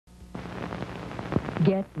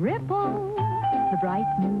Get Ripple, the bright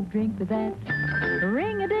new drink with that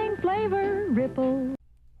ring-a-ding flavor. Ripple.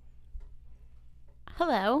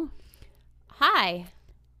 Hello. Hi.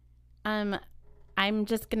 I'm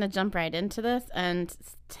just going to jump right into this and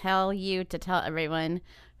tell everyone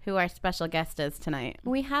who our special guest is tonight.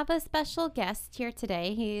 We have a special guest here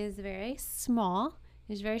today. He is very small.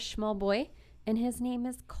 He's a very small boy, and his name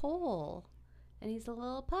is Cole. And he's a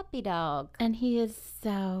little puppy dog. And he is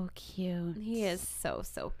so cute. He is so,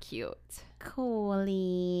 so cute.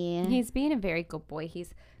 Coley. He's being a very good boy.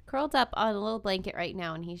 He's curled up on a little blanket right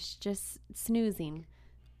now, and he's just snoozing.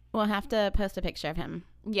 We'll have to post a picture of him.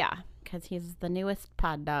 Yeah. Because he's the newest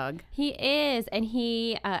pod dog. He is. And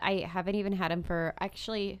I haven't even had him for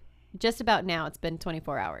actually just about now. It's been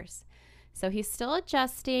 24 hours. So he's still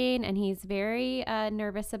adjusting, and he's very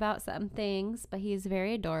nervous about some things, but he's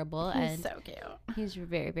very adorable. He's so cute. He's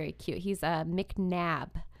very, very cute. He's a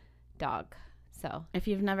McNab dog. So if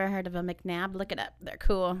you've never heard of a McNab, look it up. They're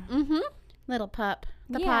cool. Mm-hmm. Little pup.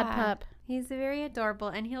 Pod pup. He's very adorable,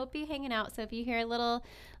 and he'll be hanging out. So if you hear little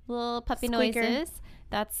puppy Squeaker. noises,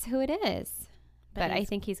 that's who it is. But I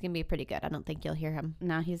think he's going to be pretty good. I don't think you'll hear him.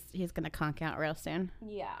 No, he's going to conk out real soon.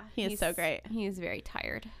 Yeah. He's so great. He's very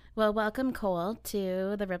tired. Well, welcome, Cole,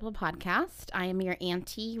 to the Ripple Podcast. I am your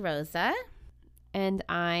Auntie Rosa. And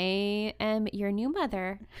I am your new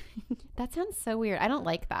mother. That sounds so weird. I don't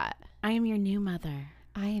like that. I am your new mother.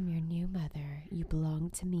 I am your new mother. You belong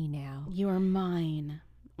to me now. You are mine.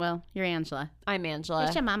 Well, you're Angela. I'm Angela.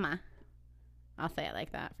 It's your mama. I'll say it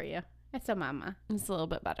like that for you. It's a mama. It's a little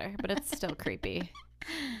bit better, but it's still creepy.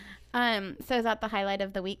 So is that the highlight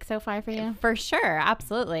of the week so far for you? For sure.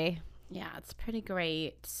 Absolutely. Yeah, it's pretty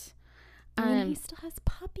great. And he still has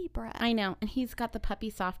puppy breath. I know. And he's got the puppy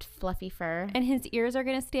soft, fluffy fur. And his ears are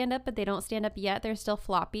going to stand up, but they don't stand up yet. They're still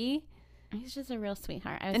floppy. He's just a real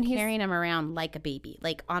sweetheart. I was carrying him around like a baby,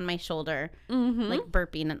 like on my shoulder, like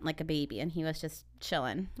burping like a baby. And he was just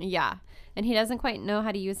chilling. Yeah. And he doesn't quite know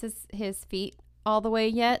how to use his feet all the way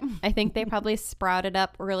yet. I think they probably sprouted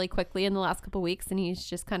up really quickly in the last couple weeks, and he's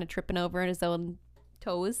just kind of tripping over his own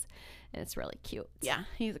toes. And it's really cute. Yeah,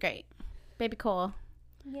 he's great. Baby Cole.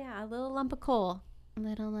 Yeah, a little lump of coal.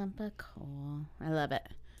 Little lump of coal. I love it.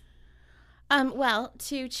 Well,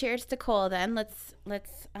 to cheers to Cole then. Let's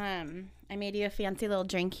I made you a fancy little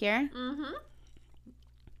drink here. Mm-hmm.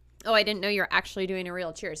 Oh, I didn't know you were actually doing a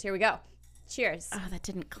real cheers. Here we go. Cheers. Oh, that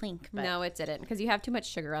didn't clink. But... No, it didn't, because you have too much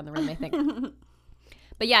sugar on the rim, I think.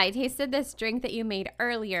 But yeah, I tasted this drink that you made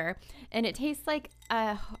earlier, and it tastes like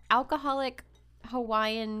a alcoholic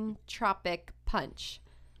Hawaiian tropic punch.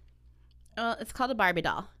 Well, it's called a Barbie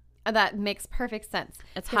doll. That makes perfect sense.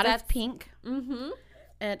 It's hot as pink. Mm-hmm.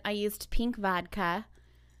 I used pink vodka,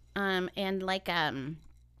 and like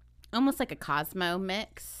almost like a Cosmo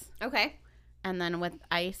mix. Okay. And then with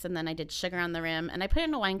ice, and then I did sugar on the rim, and I put it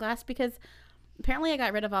in a wine glass because apparently I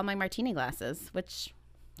got rid of all my martini glasses, which,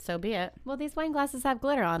 so be it. Well, these wine glasses have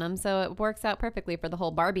glitter on them, so it works out perfectly for the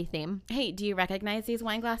whole Barbie theme. Hey, do you recognize these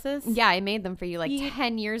wine glasses? Yeah, I made them for you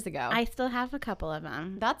 10 years ago. I still have a couple of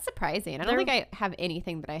them. That's surprising. I don't think I have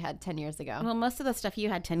anything that I had 10 years ago. Well, most of the stuff you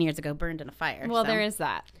had 10 years ago burned in a fire. Well, there is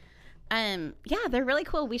that. Yeah, they're really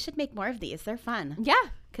cool. We should make more of these. They're fun. Yeah.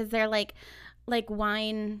 Because they're like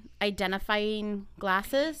wine identifying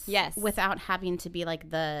glasses. Yes. Without having to be like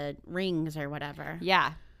the rings or whatever.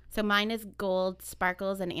 Yeah. So mine is gold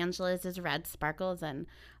sparkles and Angela's is red sparkles. And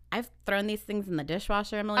I've thrown these things in the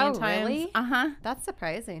dishwasher a million times. Really? Uh-huh. That's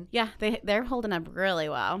surprising. Yeah, they're holding up really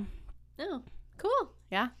well. Oh, cool.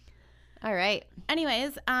 Yeah. All right.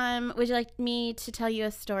 Anyways, would you like me to tell you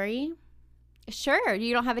a story? Sure.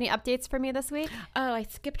 You don't have any updates for me this week? Oh, I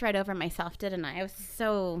skipped right over myself, didn't I? I was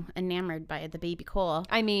so enamored by the baby Cole.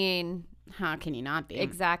 I mean, how can you not be?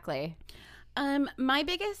 Exactly. My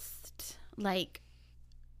biggest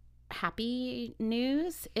happy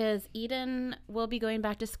news is Eden will be going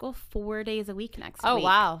back to school 4 days a week next week. Oh,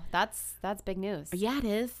 wow. That's big news. Yeah, it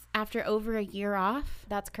is. After over a year off.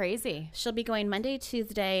 That's crazy. She'll be going Monday,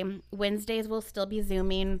 Tuesday. Wednesdays will still be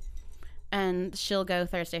Zooming. And she'll go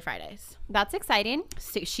Thursday, Fridays. That's exciting.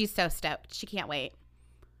 So she's so stoked. She can't wait.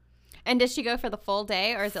 And does she go for the full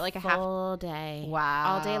day, or is it like a full day? Wow.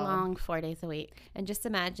 All day long, 4 days a week. And just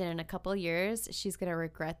imagine in a couple years, she's going to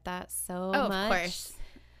regret that so much. Of course.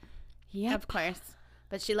 Yeah, of course.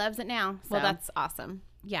 But she loves it now. So. Well, that's awesome.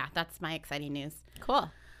 Yeah, that's my exciting news. Cool.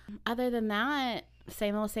 Other than that,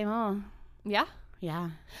 same old, same old. Yeah?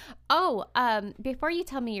 Yeah. Oh, before you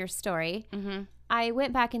tell me your story, I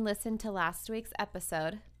went back and listened to last week's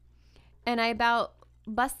episode, and I about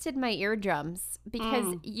busted my eardrums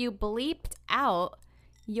because you bleeped out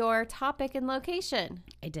your topic and location.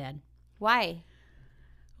 I did. Why?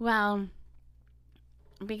 Well,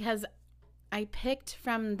 because I picked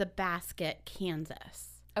from the basket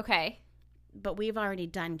Kansas, Okay. but we've already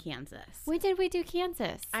done Kansas. When did we do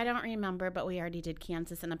Kansas? I don't remember, but we already did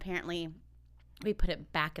Kansas, and apparently we put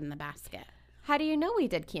it back in the basket. How do you know we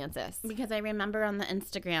did Kansas? Because I remember on the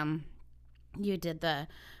Instagram, you did the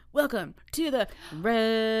welcome to the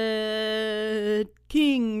Red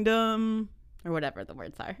Kingdom, or whatever the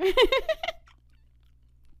words are.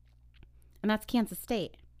 And that's Kansas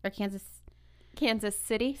State, or Kansas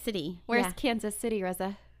City? City. Where's Yeah. Kansas City,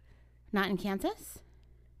 Rosa? Not in Kansas?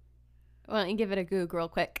 Why don't you give it a Goog real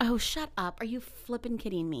quick? Oh, shut up. Are you flippin'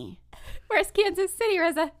 kidding me? Where's Kansas City,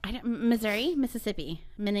 Rosa? I don't, Missouri, Mississippi,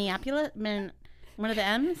 Minneapolis, one of the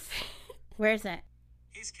M's? Where is it?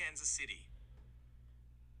 Here's Kansas City.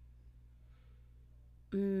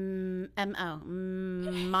 Montana.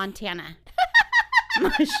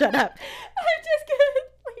 Shut up. I'm just going to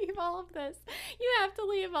leave all of this. You have to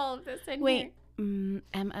leave all of this in here. Wait.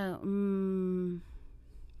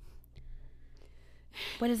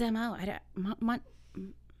 What is MO? I don't.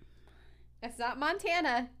 It's not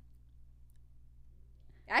Montana.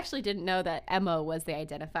 I actually didn't know that MO was the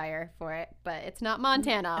identifier for it, but it's not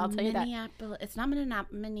Montana. I'll tell you that. It's not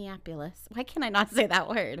Minneapolis. Why can't I not say that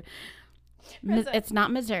word? Where's it? It's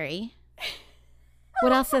not Missouri.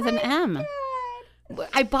 What else is an M? God.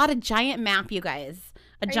 I bought a giant map, you guys.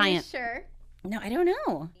 A Are giant. you sure? No, I don't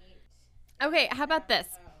know. Okay, how about this?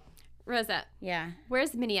 Rosa, Yeah.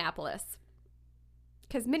 where's Minneapolis?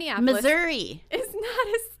 Because Minneapolis Missouri. is not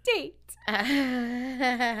a state.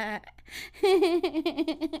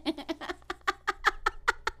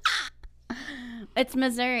 It's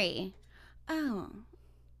Missouri. Oh,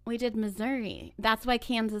 we did Missouri. That's why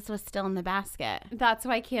Kansas was still in the basket. That's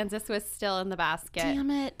why Kansas was still in the basket. Damn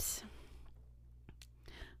it.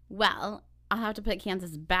 Well, I'll have to put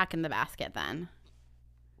Kansas back in the basket then.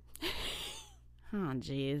 Oh,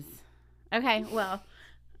 jeez. Okay, well,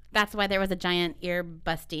 that's why there was a giant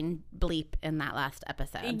ear-busting bleep in that last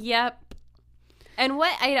episode. Yep. And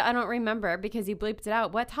what, I don't remember because you bleeped it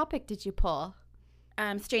out. What topic did you pull?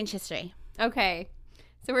 Strange history. Okay.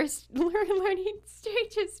 So we're learning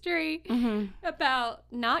strange history about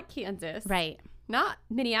not Kansas. Right. Not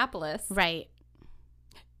Minneapolis. Right.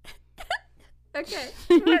 Okay.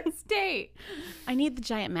 What state? I need the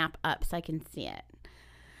giant map up so I can see it.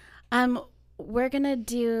 We're going to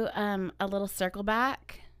do a little circle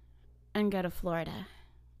back and go to Florida.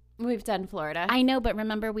 We've done Florida. I know, but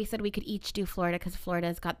remember we said we could each do Florida because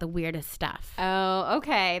Florida's got the weirdest stuff. Oh,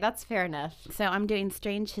 okay. That's fair enough. So I'm doing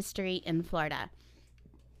strange history in Florida.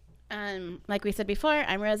 Like we said before,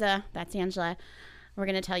 I'm Rosa. That's Angela. We're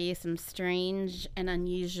going to tell you some strange and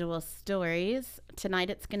unusual stories. Tonight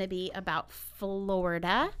it's going to be about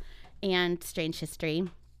Florida and strange history.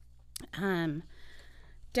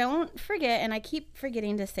 Don't forget, and I keep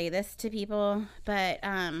forgetting to say this to people, but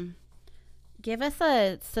give us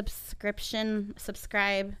a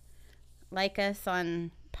subscribe, like us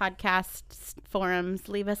on podcast forums,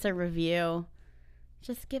 leave us a review.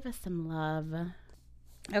 Just give us some love.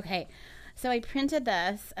 Okay, so I printed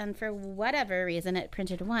this, and for whatever reason, it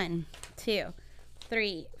printed 1, 2,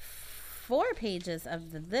 3, 4 pages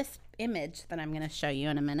of this image that I'm going to show you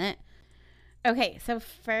in a minute. Okay, so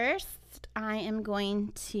first I am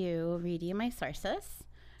going to read you my sources,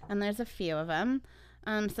 and there's a few of them.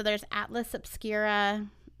 So there's Atlas Obscura,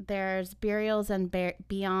 there's Burials and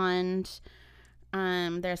Beyond,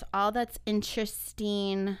 there's All That's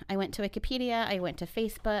Interesting. I went to Wikipedia, I went to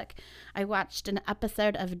Facebook, I watched an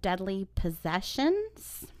episode of Deadly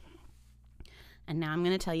Possessions, and now I'm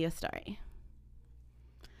going to tell you a story.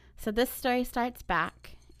 So this story starts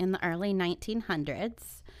back in the early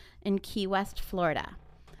 1900s in Key West, Florida.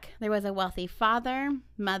 There was a wealthy father,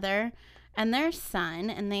 mother, and their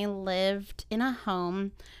son, and they lived in a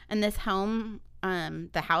home. And this home,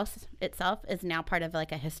 the house itself, is now part of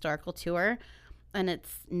like a historical tour, and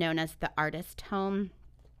it's known as the Artist Home.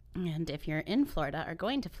 And if you're in Florida or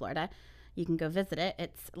going to Florida, you can go visit it.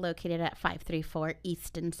 It's located at 534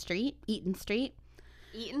 Eaton Street. Eaton Street?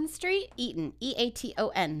 Eaton,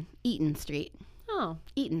 E-A-T-O-N, Eaton Street. Oh,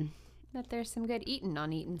 Eaton. that there's some good eating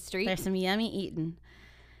on Eaton Street. There's some yummy eating.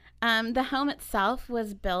 The home itself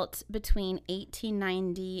was built between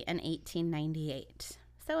 1890 and 1898,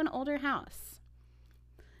 so an older house.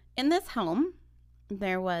 In this home,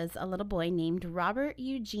 there was a little boy named Robert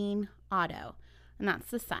Eugene Otto, and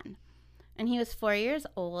that's the son. And he was 4 years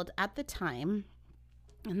old at the time,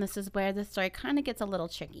 and this is where the story kind of gets a little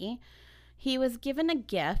tricky. He was given a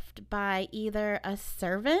gift by either a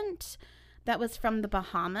servant that was from the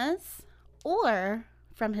Bahamas or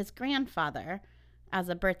from his grandfather, as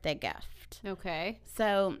a birthday gift. Okay.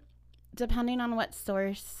 So depending on what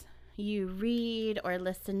source you read or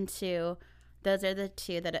listen to, those are the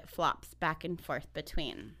two that it flops back and forth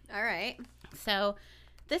between. All right. So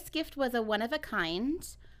this gift was a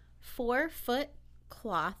one-of-a-kind 4-foot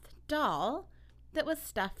cloth doll that was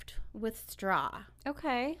stuffed with straw.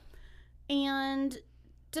 Okay. And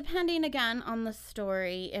depending again on the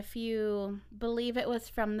story, if you believe it was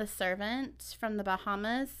from the servant from the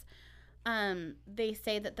Bahamas, they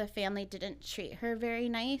say that the family didn't treat her very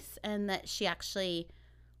nice and that she actually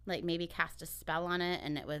like maybe cast a spell on it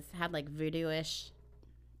and it had like voodoo-ish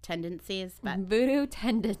tendencies. But Voodoo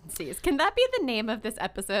tendencies. Can that be the name of this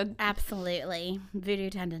episode? absolutely, voodoo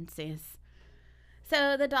tendencies.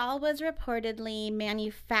 So the doll was reportedly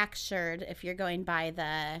manufactured, if you're going by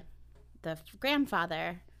the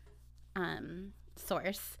grandfather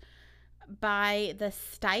source, by the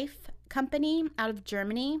Steiff company out of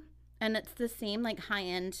Germany. And it's the same like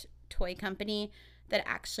high-end toy company that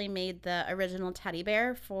actually made the original teddy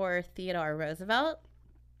bear for Theodore Roosevelt.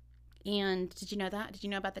 And did you know that? Did you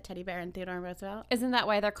know about the teddy bear and Theodore Roosevelt? Isn't that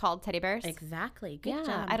why they're called teddy bears? Exactly. Good Yeah.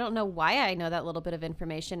 job. I don't know why I know that little bit of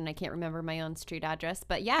information and I can't remember my own street address,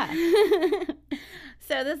 but yeah.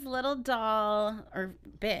 So this little doll, or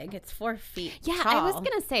big, it's 4 feet Yeah, tall. I was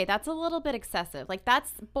going to say that's a little bit excessive. Like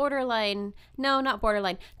that's borderline. No, not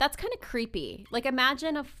borderline. That's kind of creepy. Like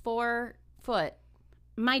imagine a 4-foot.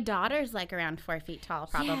 My daughter's like around 4 feet tall,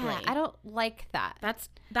 probably. Yeah, I don't like that. That's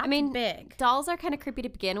I mean, big. Dolls are kind of creepy to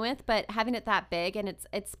begin with, but having it that big and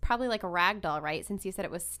it's probably like a rag doll, right? Since you said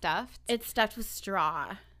it was stuffed. It's stuffed with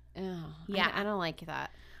straw. Oh, Yeah. I don't like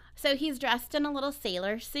that. So he's dressed in a little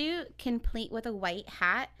sailor suit, complete with a white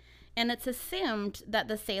hat. And it's assumed that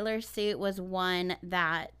the sailor suit was one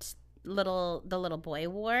that the little boy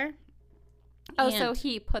wore. Oh, And- so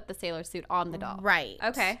he put the sailor suit on the doll. Right.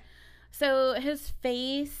 Okay. So his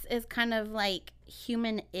face is kind of like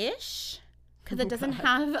human-ish because it doesn't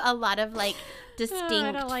have a lot of like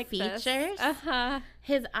distinct features. Uh-huh.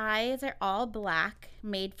 His eyes are all black,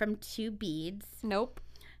 made from 2 beads. Nope.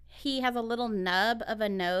 He has a little nub of a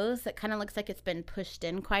nose that kind of looks like it's been pushed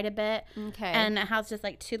in quite a bit. Okay. And it has just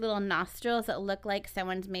like 2 little nostrils that look like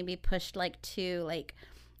someone's maybe pushed like 2 like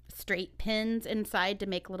straight pins inside to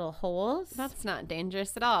make little holes. That's not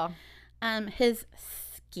dangerous at all. His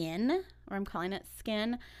skin, or I'm calling it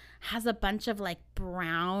skin, has a bunch of like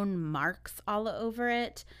brown marks all over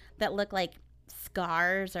it that look like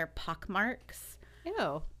scars or pock marks.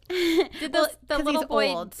 Ew. Did the 'cause little he's boy?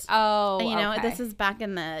 old. Oh, You know, okay. this is back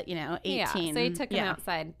in the 18. Yeah. So he took him yeah.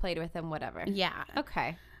 outside, played with him, whatever. Yeah.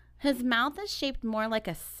 Okay. His mouth is shaped more like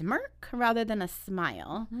a smirk rather than a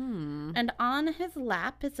smile. And on his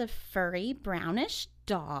lap is a furry brownish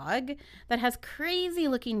dog that has crazy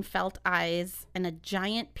looking felt eyes and a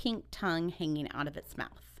giant pink tongue hanging out of its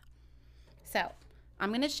mouth. So I'm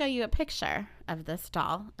going to show you a picture of this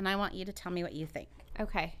doll and I want you to tell me what you think.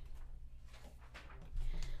 Okay.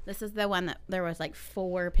 This is the one that there was like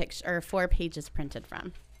 4 pages printed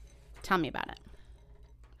from. Tell me about it.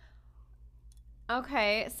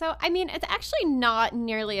 Okay, so I mean, it's actually not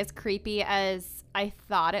nearly as creepy as I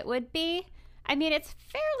thought it would be. I mean, it's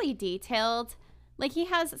fairly detailed. Like he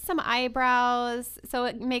has some eyebrows, so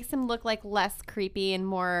it makes him look like less creepy and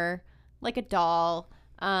more like a doll.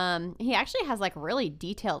 He actually has like really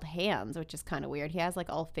detailed hands, which is kind of weird. He has like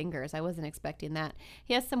all fingers. I wasn't expecting that.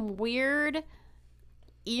 He has some weird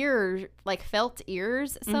ears, like felt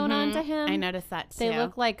ears sewn onto him. I noticed that too. They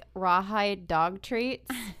look like rawhide dog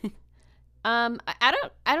treats. I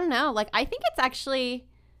don't know. Like I think it's actually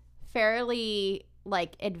fairly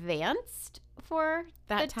like advanced for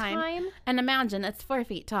that the time. And imagine it's 4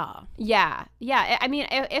 feet tall. Yeah. Yeah. I mean,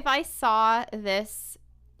 if I saw this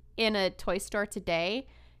in a toy store today,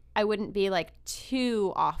 I wouldn't be like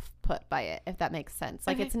too off put by it, if that makes sense.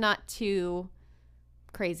 Like Okay. it's not too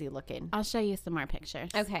crazy looking. I'll show you some more pictures.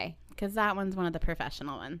 Okay. Because that one's one of the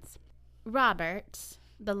professional ones. Robert,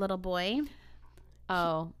 the little boy,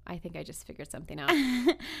 Oh, I think I just figured something out.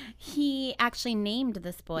 he actually named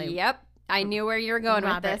this boy Yep. I knew where you were going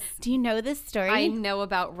Robert. with this. Do you know this story? I know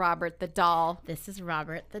about Robert the doll. This is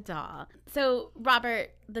Robert the doll. So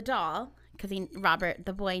Robert the doll, because Robert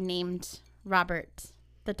the boy named Robert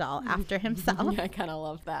the doll after himself. I kind of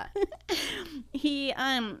love that. He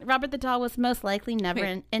Robert the doll was most likely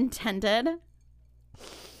never intended.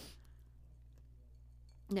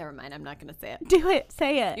 Never mind. I'm not going to say it. Do it.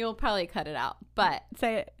 Say it. You'll probably cut it out. But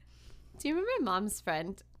Say it. do you remember Mom's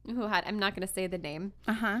friend who had, I'm not going to say the name,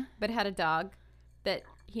 Uh-huh. but had a dog that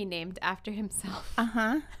he named after himself?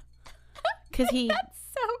 Uh-huh. Because he That's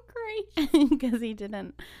so gracious. because he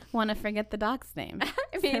didn't want to forget the dog's name. I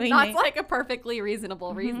So mean, he that's made- like a perfectly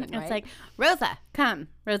reasonable reason, right? It's like, Rosa, come.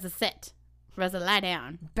 Rosa, sit. Rosa, lie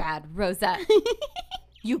down. bad, Rosa.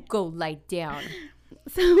 You go lie down.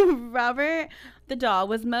 So Robert the doll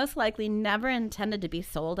was most likely never intended to be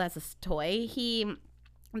sold as a toy.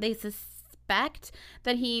 They suspect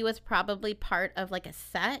that he was probably part of like a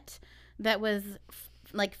set that was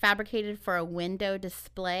like fabricated for a window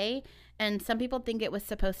display, and some people think it was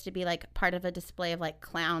supposed to be like part of a display of like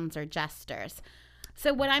clowns or jesters.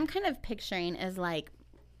 So what I'm kind of picturing is like,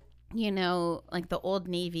 you know, like the Old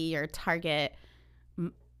Navy or Target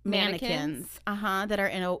mannequins that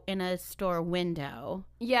are in a store window.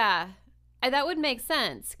 Yeah. That would make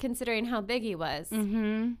sense considering how big he was.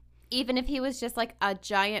 Mm-hmm. Even if he was just like a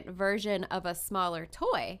giant version of a smaller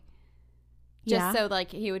toy. Just so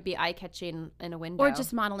like he would be eye-catching in a window. Or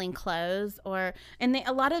just modeling clothes. And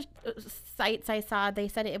a lot of sites I saw, they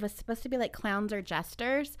said it was supposed to be like clowns or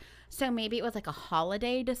jesters. So maybe it was like a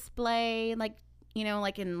holiday display, like, you know,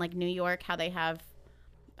 like in like New York, how they have,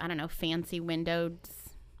 I don't know, fancy windows.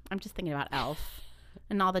 I'm just thinking about Elf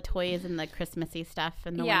and all the toys and the Christmassy stuff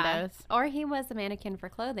in the windows. Or he was a mannequin for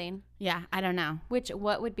clothing. Yeah, I don't know.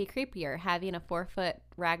 What would be creepier, having a 4-foot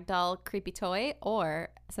ragdoll creepy toy or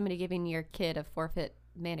somebody giving your kid a 4-foot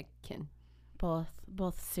mannequin? Both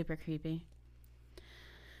super creepy.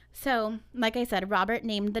 So, like I said, Robert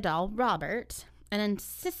named the doll Robert and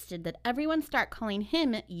insisted that everyone start calling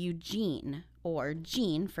him Eugene, or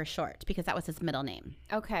Gene for short, because that was his middle name.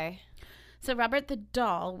 Okay. So Robert the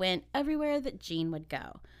doll went everywhere that Gene would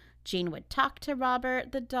go. Gene would talk to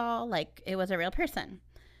Robert the doll like it was a real person.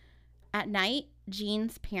 At night,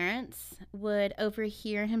 Gene's parents would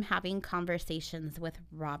overhear him having conversations with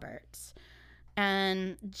Robert.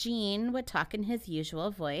 And Gene would talk in his usual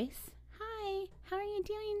voice. Hi, how are you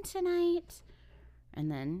doing tonight? And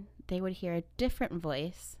then they would hear a different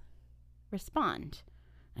voice respond.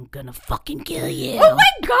 I'm gonna fucking kill you. Oh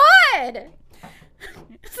my God!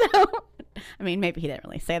 So, I mean, maybe he didn't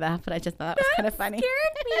really say that, but I just thought that was kind of funny.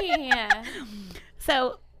 Scared me.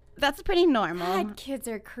 So that's pretty normal. God, kids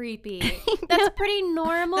are creepy. That's pretty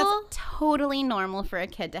normal. That's totally normal for a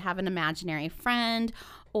kid to have an imaginary friend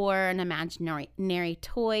or an imaginary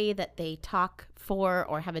toy that they talk for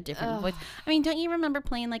or have a different voice. I mean, don't you remember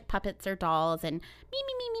playing like puppets or dolls and me,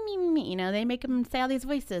 me, me, me, me, me, you know, they make them say all these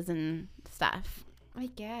voices and stuff. I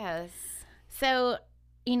guess. So,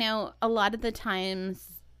 you know, a lot of the times,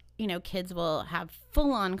 you know, kids will have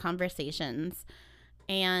full-on conversations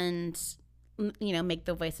and, you know, make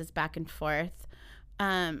the voices back and forth.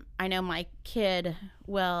 I know my kid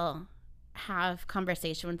will have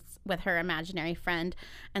conversations with her imaginary friend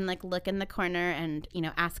and, like, look in the corner and, you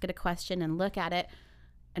know, ask it a question and look at it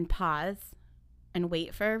and pause and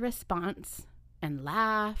wait for a response and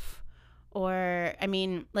laugh. Or, I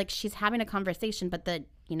mean, like, she's having a conversation, but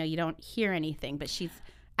you know, you don't hear anything, but she's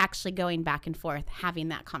actually going back and forth having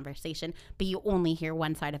that conversation, but you only hear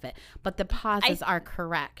one side of it. But the pauses are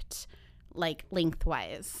correct, like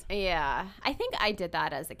lengthwise. Yeah. I think I did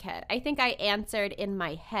that as a kid. I think I answered in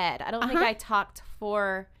my head. I don't think I talked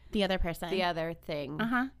for the other person. the other thing.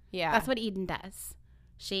 Yeah. That's what Eden does.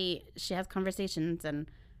 She has conversations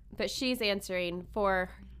But she's answering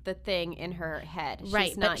for the thing in her head. She's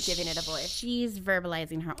right, not but giving it a voice. She's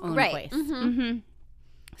verbalizing her own Right. voice.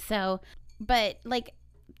 So, but like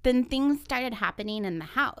then things started happening in the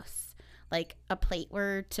house. Like a plate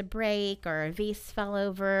were to break or a vase fell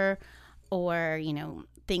over or, you know,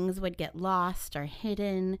 things would get lost or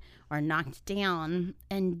hidden or knocked down.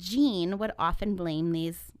 And Gene would often blame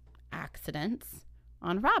these accidents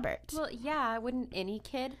on Robert. Well, yeah, wouldn't any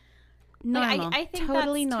kid? Normal. Like, I think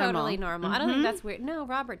totally that's normal. totally normal. I don't think that's weird. No,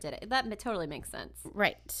 Robert did it. That totally makes sense.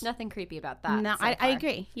 Right. Nothing creepy about that. No, so I far.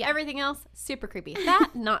 agree. Yeah. Everything else, super creepy.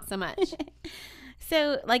 That, not so much.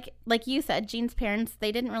 So, like you said, Gene's parents,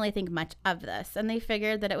 they didn't really think much of this, and they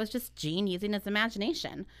figured that it was just Gene using his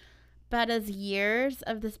imagination. But as years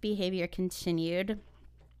of this behavior continued,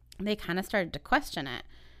 they kind of started to question it.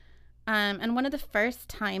 And one of the first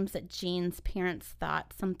times that Gene's parents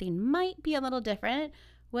thought something might be a little different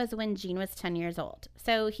was when Gene was 10 years old.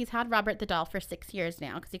 So he's had Robert the doll for 6 years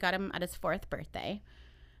now because he got him at his 4th birthday.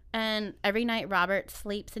 And every night Robert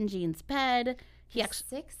sleeps in Gene's bed. He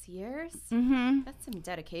actually 6 years? Mm-hmm. That's some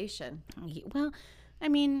dedication. Well, I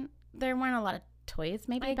mean, there weren't a lot of toys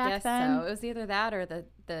maybe I back guess then. so. It was either that or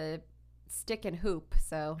the stick and hoop.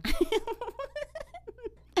 So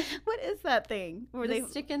What is that thing? Were the they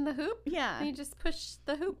stick in the hoop? Yeah. And you just push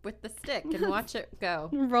the hoop with the stick and watch it go.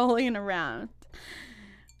 rolling around?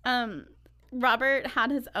 Robert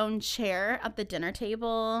had his own chair at the dinner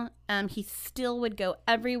table. He still would go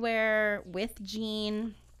everywhere with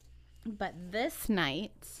Jean. But this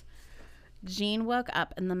night, Jean woke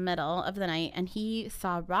up in the middle of the night and he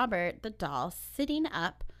saw Robert the doll sitting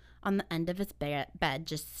up on the end of his bed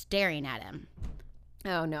just staring at him.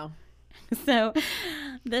 Oh, no. So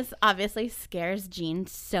this obviously scares Jean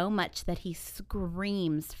so much that he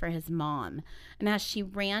screams for his mom. And as she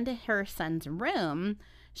ran to her son's room,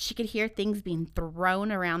 she could hear things being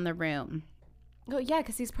thrown around the room. Oh, yeah,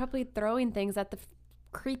 because he's probably throwing things at the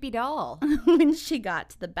creepy doll. When she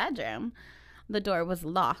got to the bedroom, the door was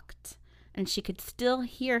locked, and she could still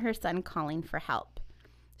hear her son calling for help.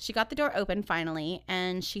 She got the door open finally,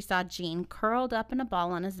 and she saw Jean curled up in a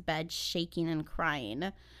ball on his bed, shaking and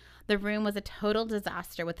crying. The room was a total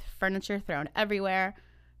disaster with furniture thrown everywhere,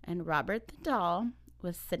 and Robert the doll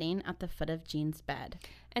was sitting at the foot of Jean's bed.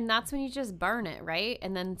 And that's when you just burn it, right?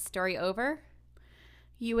 And then story over?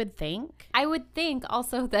 You would think. I would think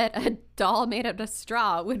also that a doll made out of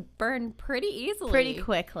straw would burn pretty easily. Pretty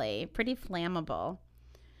quickly. Pretty flammable.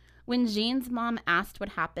 When Jean's mom asked what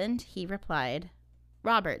happened, he replied,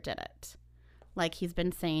 Robert did it. Like he's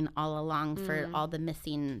been saying all along for all the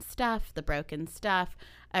missing stuff, the broken stuff,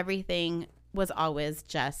 everything was always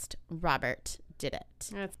just Robert did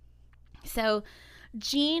it. So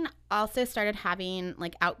Jean also started having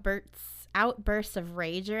like outbursts of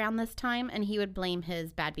rage around this time, and he would blame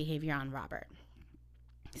his bad behavior on Robert.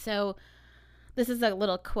 So this is a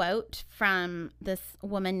little quote from this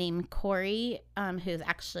woman named Corey, who's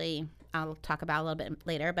actually, I'll talk about a little bit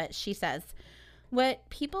later, but she says, what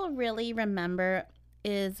people really remember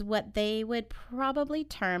is what they would probably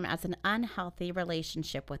term as an unhealthy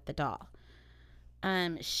relationship with the doll.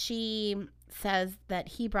 She says that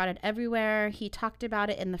he brought it everywhere. He talked about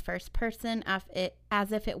it in the first person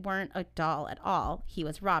as if it weren't a doll at all. He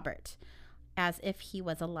was Robert, as if he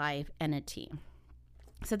was a live entity.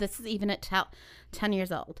 So this is even at 10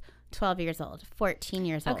 years old, 12 years old, 14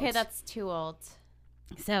 years old. Okay, that's too old.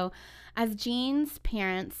 So as Jean's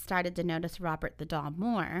parents started to notice Robert the doll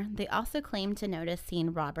more, they also claimed to notice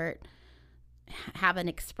seeing Robert have an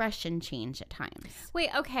expression change at times. Wait,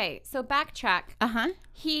 okay. So backtrack. Uh-huh.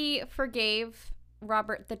 He forgave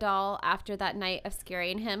Robert the doll after that night of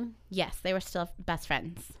scaring him? Yes, they were still best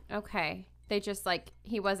friends. Okay. They just like,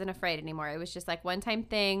 he wasn't afraid anymore. It was just like one-time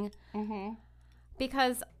thing. Mm-hmm.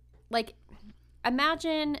 Because like,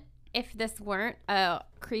 imagine if this weren't a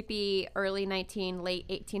creepy early late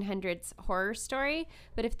 1800s horror story,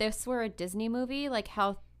 but if this were a Disney movie, like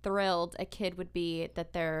how thrilled a kid would be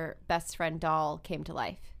that their best friend doll came to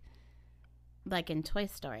life. Like in Toy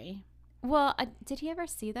Story. Well, did he ever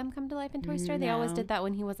see them come to life in Toy Story? They always did that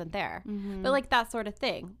when he wasn't there. Mm-hmm. But like that sort of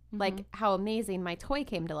thing. Mm-hmm. Like how amazing my toy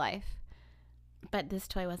came to life. But this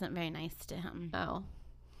toy wasn't very nice to him. Oh.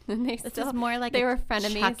 This is more like they were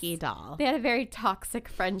frenemies. Chucky doll. They had a very toxic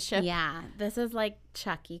friendship. Yeah, this is like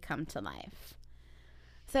Chucky come to life.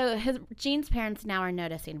 So Jean's parents now are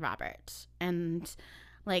noticing Robert, and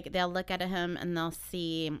like they'll look at him and they'll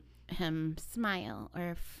see him smile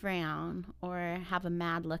or frown or have a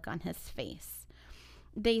mad look on his face.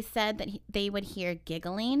 They said that they would hear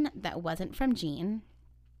giggling that wasn't from Jean.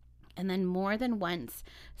 And then more than once,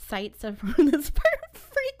 sights of this part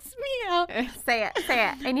freaks me out. Say it.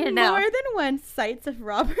 I need to know. More than once, sights of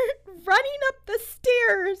Robert running up the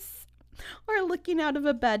stairs or looking out of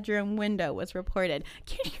a bedroom window was reported.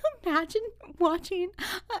 Can you imagine watching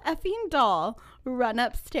a effing doll run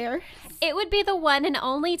upstairs? It would be the one and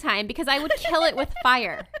only time because I would kill it with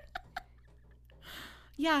fire.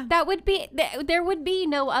 Yeah. That would be, there would be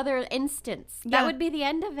no other instance. That would be the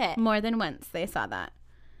end of it. More than once they saw that.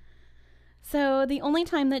 So the only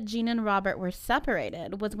time that Jean and Robert were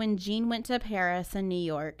separated was when Jean went to Paris and New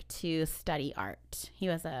York to study art. He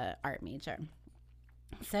was an art major.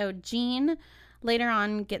 So Jean later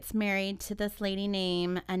on gets married to this lady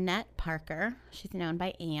named Annette Parker. She's known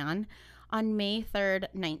by Anne, on May 3rd,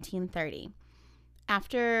 1930.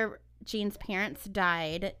 After Jean's parents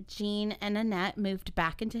died, Jean and Annette moved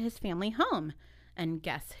back into his family home. And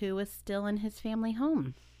guess who was still in his family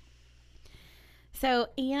home? So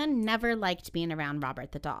Anne never liked being around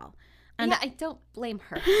Robert the doll. And yeah, I don't blame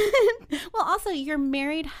her. Well, also, your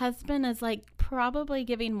married husband is like probably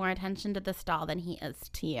giving more attention to this doll than he is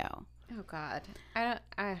to you. Oh, God.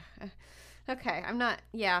 Okay, I'm not,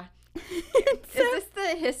 yeah. Is this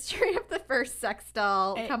the history of the first sex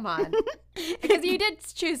doll? Come on. Because you did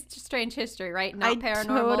choose strange history, right? Not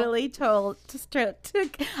paranormal. I can't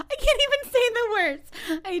even say the words.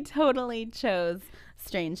 I totally chose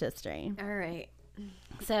strange history. All right.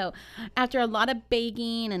 So after a lot of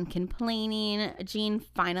begging and complaining, Gene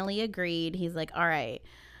finally agreed. He's like, all right,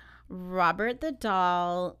 Robert the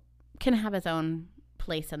doll can have his own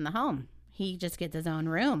place in the home. He just gets his own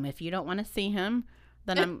room. If you don't want to see him,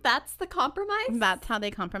 then That's the compromise? That's how they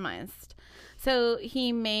compromised. So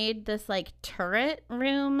he made this like turret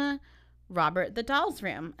room, Robert the doll's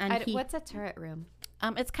room. And what's a turret room?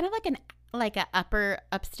 It's kind of like a upper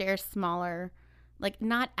upstairs, smaller, like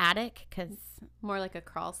not attic, because More like a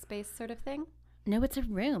crawl space sort of thing? no, it's a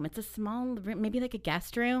room. It's a small room, maybe like a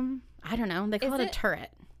guest room. I don't know. They call it a turret.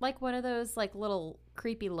 Like one of those like little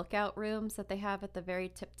creepy lookout rooms that they have at the very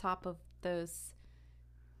tip top of those.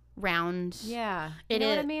 Round. Yeah. It You know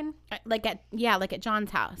what I is- mean? Like at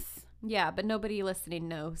John's house. Yeah, but nobody listening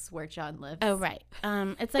knows where John lives. Oh right.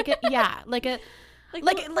 It's like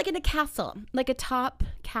like in a castle, like a top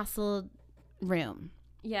castle room,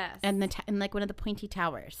 Yes. and in like one of the pointy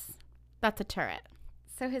towers. That's a turret.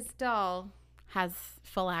 So his doll. Has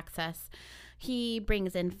full access. He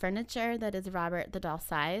brings in furniture that is Robert the doll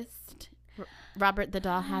sized. Robert the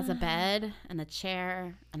doll has a bed and a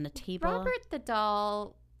chair and a table. Robert the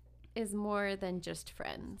doll is more than just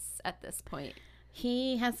friends at this point.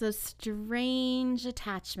 He has a strange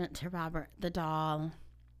attachment to Robert the doll.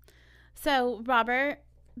 So Robert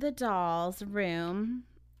the doll's room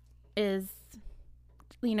is,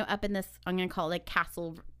 up in this, I'm going to call it like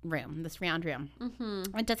castle room, this round room.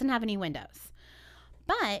 Mm-hmm. It doesn't have any windows.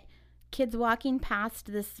 But kids walking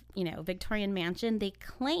past this, Victorian mansion, they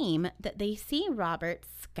claim that they see Robert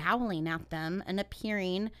scowling at them and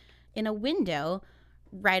appearing in a window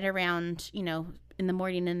right around, in the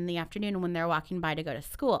morning and in the afternoon when they're walking by to go to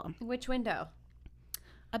school. Which window?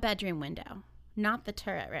 A bedroom window, not the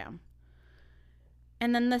turret room.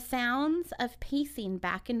 And then the sounds of pacing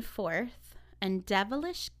back and forth and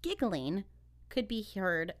devilish giggling could be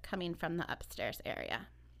heard coming from the upstairs area.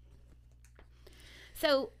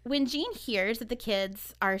 So when Gene hears that the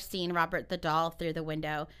kids are seeing Robert the doll through the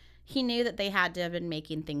window, he knew that they had to have been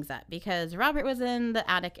making things up because Robert was in the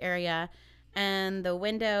attic area and the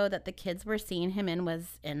window that the kids were seeing him in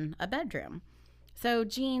was in a bedroom. So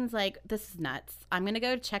Gene's like, this is nuts. I'm going to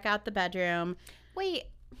go check out the bedroom. Wait.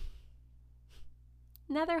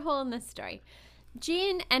 Another hole in this story.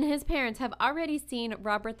 Gene and his parents have already seen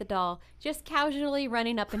Robert the doll just casually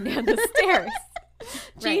running up and down the stairs.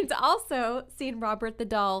 Gene's also seen Robert the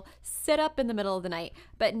doll sit up in the middle of the night.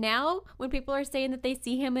 But now, when people are saying that they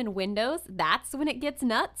see him in windows, that's when it gets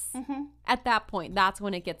nuts. Mm-hmm. At that point, that's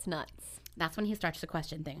when it gets nuts. That's when he starts to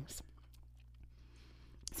question things.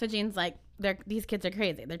 So Gene's like, these kids are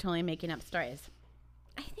crazy. They're totally making up stories.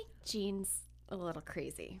 I think Gene's a little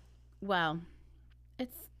crazy. Well,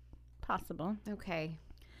 it's possible. Okay.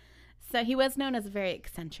 So he was known as very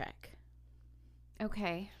eccentric.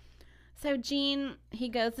 Okay. So Gene, he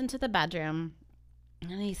goes into the bedroom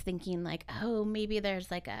and he's thinking like, oh, maybe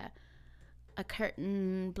there's like a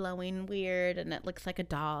curtain blowing weird and it looks like a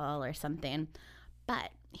doll or something.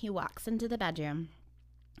 But he walks into the bedroom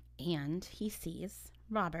and he sees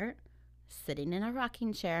Robert sitting in a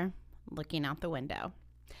rocking chair looking out the window.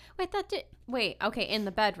 Okay, in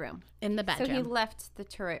the bedroom. In the bedroom. So he left the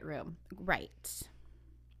turret room. Right.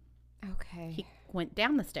 Okay. He went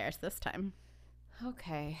down the stairs this time.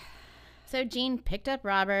 Okay. So Gene picked up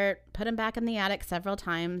Robert, put him back in the attic several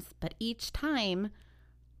times, but each time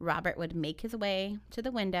Robert would make his way to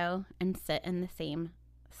the window and sit in the same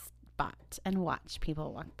spot and watch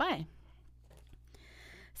people walk by.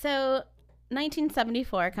 So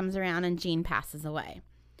 1974 comes around and Gene passes away.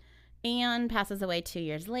 Anne passes away 2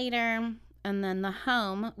 years later, and then the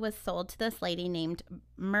home was sold to this lady named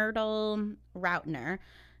Myrtle Rautner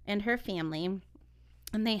and her family,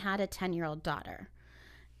 and they had a 10-year-old daughter.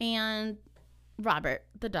 And Robert,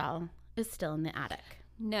 the doll, is still in the attic.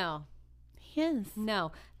 No. He is.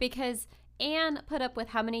 No. Because Anne put up with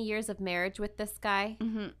how many years of marriage with this guy?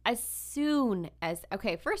 Mm-hmm. As soon as,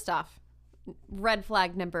 okay, first off, red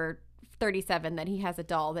flag number 37 that he has a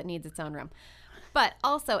doll that needs its own room. But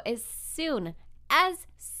also, as soon as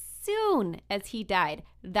he died,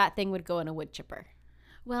 that thing would go in a wood chipper.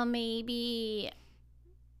 Well, maybe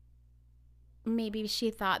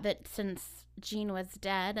she thought that since Gene was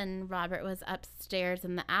dead and Robert was upstairs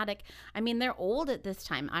in the attic, I mean, they're old at this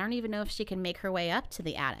time. I don't even know if she can make her way up to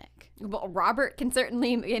the attic. Well, Robert can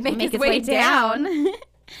certainly make his his way down.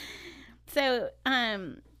 So,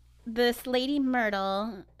 this lady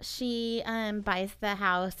Myrtle, she buys the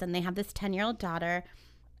house and they have this 10-year-old daughter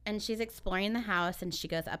and she's exploring the house and she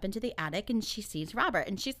goes up into the attic and she sees Robert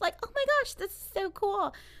and she's like, oh my gosh, this is so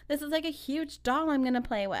cool. This is like a huge doll I'm going to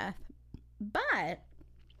play with. But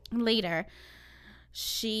later,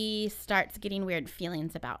 she starts getting weird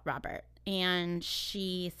feelings about Robert. And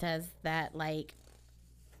she says that, like,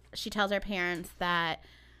 she tells her parents that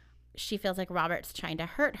she feels like Robert's trying to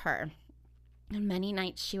hurt her. And many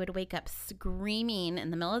nights she would wake up screaming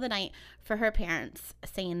in the middle of the night for her parents,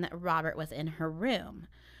 saying that Robert was in her room.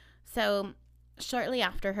 So shortly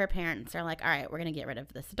after, her parents are like, all right, we're going to get rid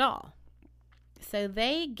of this doll. So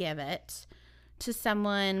they give it to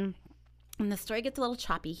someone, and the story gets a little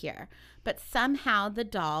choppy here, but somehow the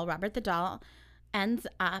doll, Robert the doll, ends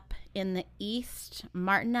up in the East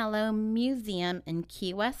Martinello Museum in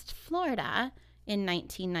Key West, Florida in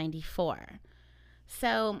 1994.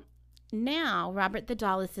 So now Robert the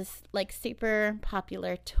doll is this like super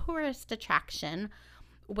popular tourist attraction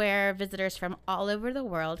where visitors from all over the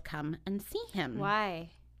world come and see him. Why?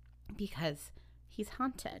 Because he's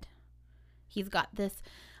haunted. He's got this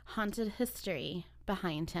haunted history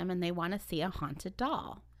behind him, and they want to see a haunted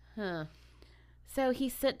doll. Huh. So he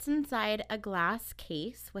sits inside a glass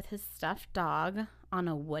case with his stuffed dog on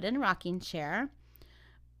a wooden rocking chair,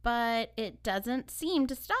 but it doesn't seem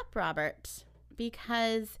to stop Robert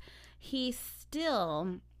because he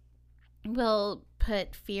still will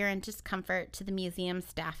put fear and discomfort to the museum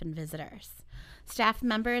staff and visitors. Staff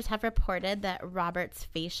members have reported that Robert's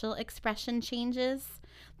facial expression changes.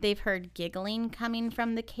 They've heard giggling coming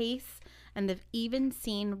from the case, and they've even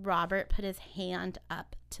seen Robert put his hand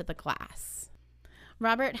up to the glass.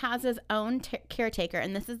 Robert has his own caretaker,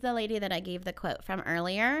 and this is the lady that I gave the quote from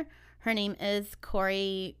earlier. Her name is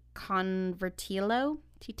Corey Convertillo,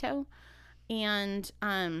 Tito, and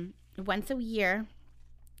once a year,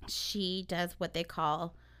 she does what they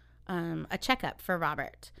call a checkup for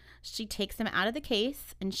Robert. She takes him out of the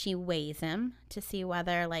case, and she weighs him to see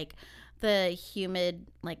whether, like, the humid,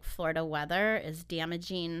 like, Florida weather is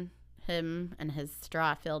damaging him and his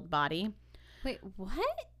straw-filled body. Wait,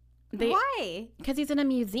 what? They, Why? Because he's in a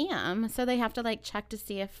museum, so they have to, like, check to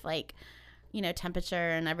see if, like, you know, temperature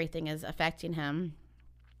and everything is affecting him.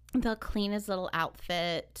 They'll clean his little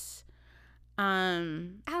outfit.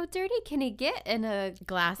 How dirty can he get in a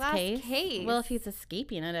glass case? case? Well, if he's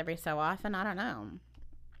escaping it every so often, I don't know.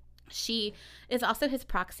 She is also his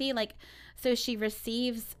proxy, like, so she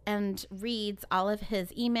receives and reads all of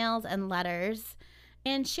his emails and letters,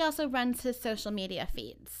 and she also runs his social media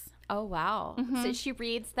feeds. Oh, wow. Mm-hmm. So she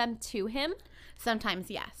reads them to him?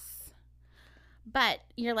 Sometimes, yes. But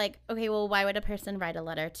you're like, okay, well, why would a person write a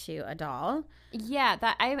letter to a doll? Yeah,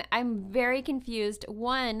 that I'm very confused.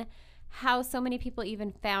 One, how so many people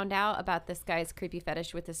even found out about this guy's creepy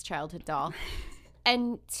fetish with his childhood doll.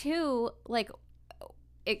 And two, like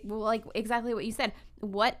exactly what you said.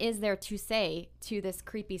 What is there to say to this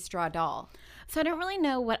creepy straw doll? So I don't really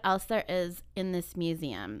know what else there is in this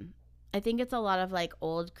museum. I think it's a lot of, like,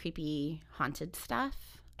 old, creepy, haunted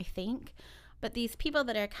stuff, I think. But these people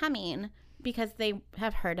that are coming, because they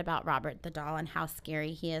have heard about Robert the doll and how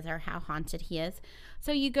scary he is or how haunted he is.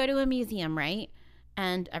 So you go to a museum, right?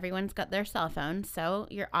 And everyone's got their cell phone, so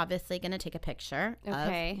you're obviously going to take a picture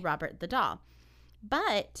of Robert the doll.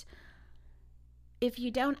 But if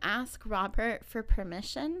you don't ask Robert for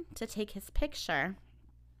permission to take his picture,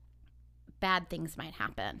 bad things might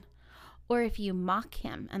happen. Or if you mock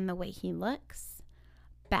him and the way he looks,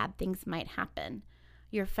 bad things might happen.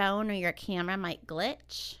 Your phone or your camera might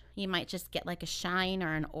glitch. You might just get like a shine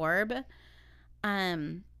or an orb.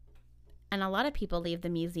 And a lot of people leave the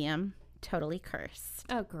museum totally cursed.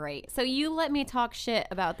 Oh, great. So you let me talk shit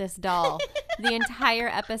about this doll the entire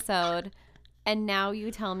episode, and now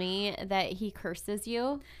you tell me that he curses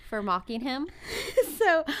you for mocking him?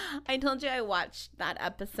 So I told you I watched that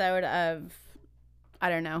episode of, I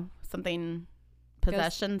don't know, something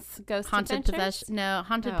possessions. Ghost haunted Adventures? possession. No,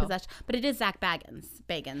 haunted possession. But it is Zach Bagans.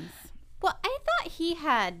 Well, I thought he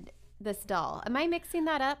had this doll. Am I mixing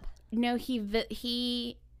that up? No,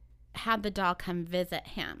 he had the doll come visit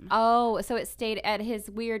him. Oh, so it stayed at his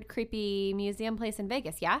weird, creepy museum place in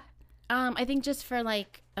Vegas, yeah? I think just for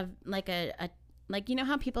like you know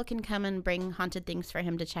how people can come and bring haunted things for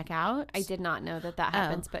him to check out? I did not know that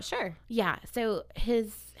happens, but sure. Yeah, so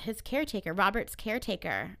his caretaker, Robert's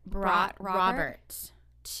caretaker, brought Robert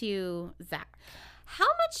to Zach. How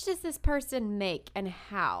much does this person make and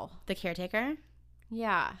how? The caretaker?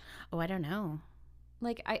 Yeah. Oh, I don't know.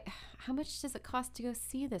 Like, how much does it cost to go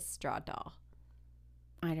see this straw doll?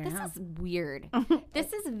 I don't know. This is weird.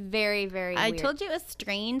 This is very, very weird. I told you a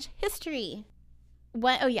strange history.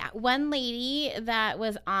 One lady that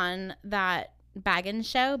was on that Bagans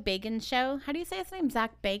show. How do you say his name?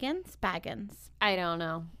 Zach Bagans? Bagans. I don't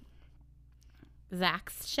know.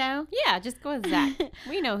 Zach's show? Yeah, just go with Zach.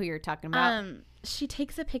 We know who you're talking about. She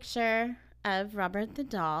takes a picture of Robert the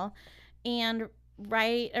doll, and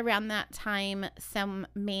right around that time, some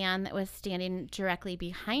man that was standing directly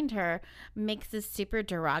behind her makes this super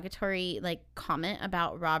derogatory like comment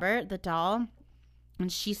about Robert the doll,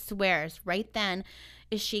 and she swears right then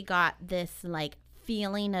is she got this like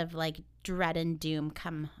feeling of like dread and doom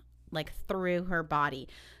come like through her body.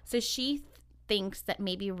 So she thinks that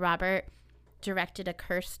maybe Robert directed a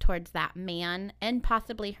curse towards that man and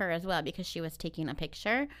possibly her as well, because she was taking a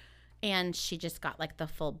picture and she just got like the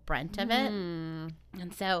full brunt of it. And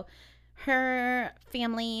so her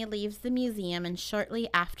family leaves the museum, and shortly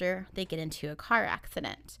after they get into a car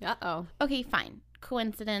accident. Uh-oh. Okay, fine.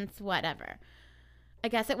 Coincidence, whatever. I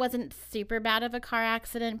guess it wasn't super bad of a car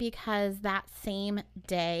accident, because that same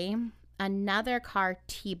day, another car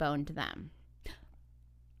T-boned them.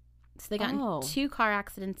 So they got in 2 car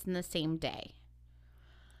accidents in the same day.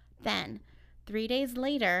 Then, 3 days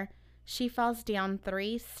later, she falls down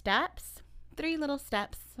 3 little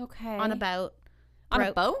steps. Okay. On a boat. On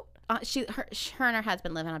a boat? Her and her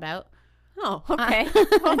husband live on a boat. Oh, okay.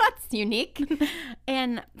 Well, that's unique.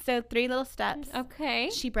 And so 3 little steps. Okay.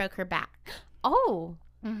 She broke her back. Oh.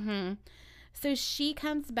 Mm-hmm. So she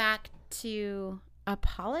comes back to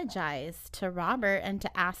apologize to Robert and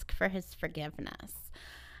to ask for his forgiveness.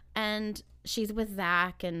 And she's with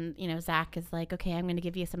Zach, and, you know, Zach is like, okay, I'm going to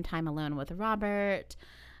give you some time alone with Robert.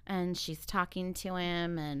 And she's talking to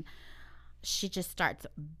him, and she just starts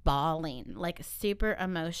bawling, like super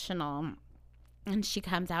emotional. And she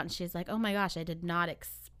comes out and she's like, oh my gosh, I did not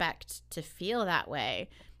expect to feel that way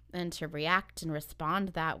and to react and respond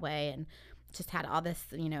that way. And just had all this,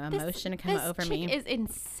 you know, emotion come over me. This chick is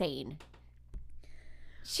insane.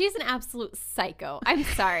 She's an absolute psycho. I'm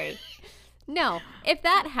sorry. No, if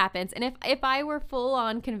that happens, and if I were full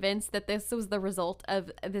on convinced that this was the result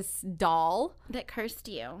of this doll that cursed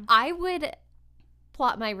you, I would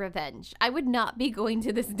plot my revenge. I would not be going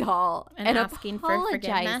to this doll and asking for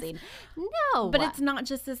forgiveness. No, but it's not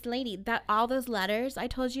just this lady. That all those letters I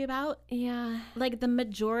told you about, yeah, like the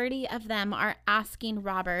majority of them are asking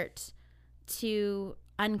Robert to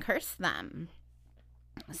uncurse them.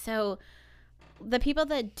 So the people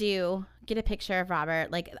that do get a picture of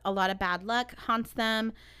Robert, like a lot of bad luck haunts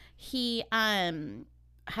them. He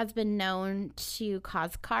has been known to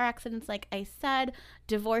cause car accidents, like I said,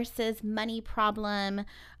 divorces, money problem.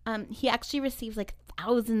 He actually receives like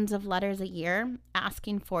thousands of letters a year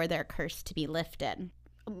asking for their curse to be lifted.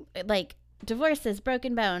 Like divorces,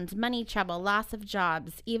 broken bones, money trouble, loss of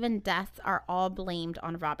jobs, even deaths are all blamed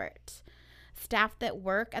on Robert. Staff that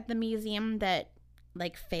work at the museum that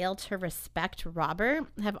like fail to respect Robert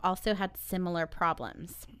have also had similar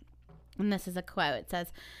problems. And this is a quote. It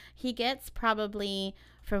says, he gets probably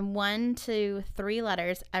from 1 to 3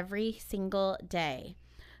 letters every single day.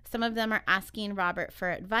 Some of them are asking Robert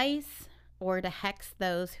for advice or to hex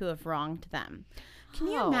those who have wronged them. Can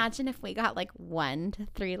you imagine if we got like 1 to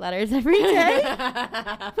 3 letters every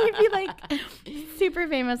day? We'd be like super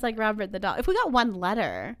famous like Robert the doll. If we got 1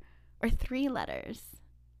 letter or 3 letters,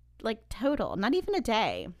 like total, not even a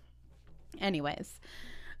day. Anyways,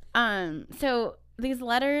 so these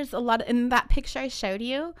letters, a lot in that picture I showed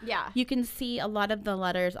you, yeah, you can see a lot of the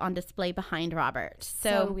letters on display behind Robert.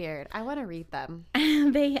 So weird. I want to read them.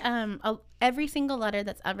 They every single letter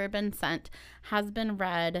that's ever been sent has been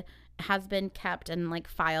read, has been kept and like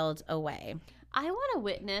filed away. I want to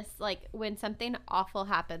witness like when something awful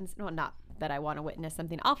happens. No, not that I want to witness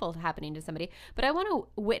something awful happening to somebody, but I want to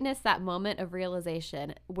witness that moment of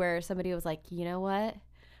realization where somebody was like, you know what?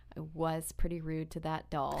 I was pretty rude to that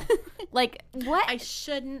doll. Like, what? I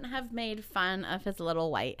shouldn't have made fun of his little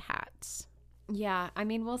white hat. Yeah, I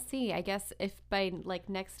mean, we'll see. I guess if by like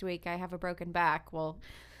next week I have a broken back, well.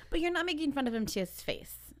 But you're not making fun of him to his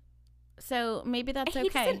face. So maybe that's okay. He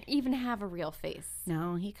doesn't even have a real face.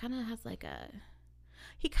 No, he kind of has like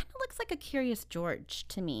he kind of looks like a Curious George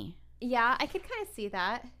to me. Yeah, I could kind of see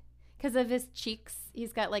that because of his cheeks.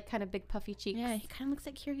 He's got like kind of big puffy cheeks. Yeah, he kind of looks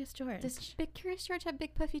like Curious George. Does big Curious George have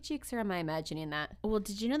big puffy cheeks, or am I imagining that? Well,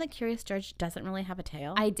 did you know that Curious George doesn't really have a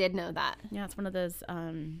tail? I did know that. Yeah, it's one of those.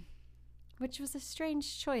 Which was a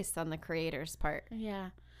strange choice on the creator's part. Yeah.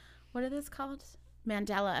 What are those called?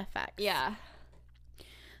 Mandela effects. Yeah.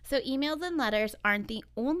 So emails and letters aren't the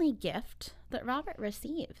only gift that Robert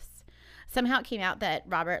receives. Somehow it came out that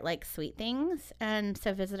Robert likes sweet things, and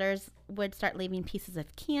so visitors would start leaving pieces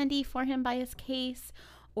of candy for him by his case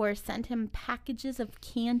or send him packages of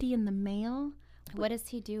candy in the mail. What does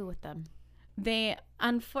he do with them? They,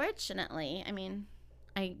 unfortunately, I mean,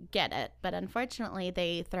 I get it, but unfortunately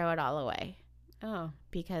they throw it all away. Oh.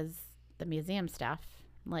 Because the museum staff,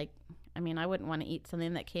 like, I mean, I wouldn't want to eat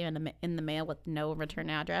something that came in the mail with no return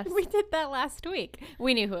address. We did that last week.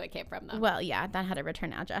 We knew who it came from, though. Well, yeah, that had a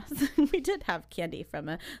return address. We did have candy from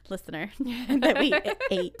a listener that we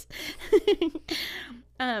ate.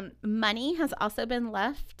 Money has also been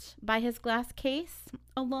left by his glass case,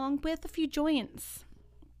 along with a few joints.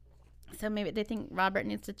 So maybe they think Robert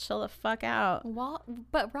needs to chill the fuck out. Well,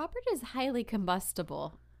 but Robert is highly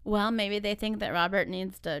combustible. Well, maybe they think that Robert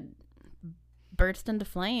needs to burst into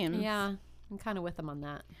flames. Yeah, I'm kind of with him on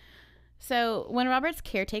that. So when Robert's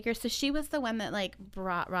caretaker, so she was the one that like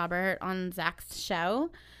brought Robert on Zach's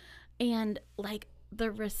show, and like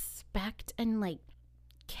the respect and like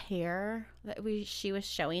care that she was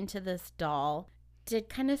showing to this doll did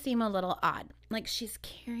kind of seem a little odd. Like she's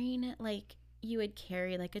carrying it like you would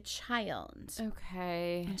carry like a child.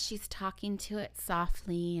 Okay. And she's talking to it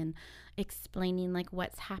softly and explaining like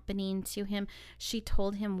what's happening to him. She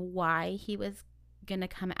told him why he was going to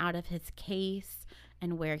come out of his case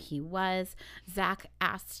and where he was. Zach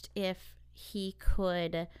asked if he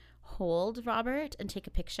could hold Robert and take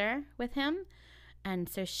a picture with him. And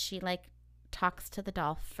so she like talks to the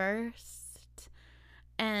doll first.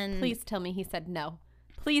 And please tell me he said no.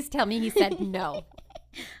 Please tell me he said no.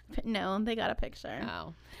 But no, they got a picture.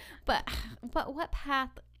 Oh. But what path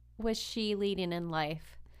was she leading in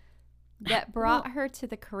life that brought her to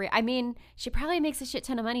the career? I mean, she probably makes a shit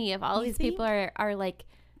ton of money if all these people are like...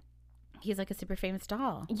 He's like a super famous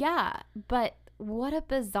doll. Yeah, but what a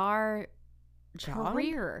bizarre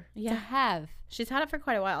career to have. She's had it for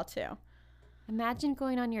quite a while, too. Imagine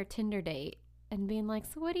going on your Tinder date and being like,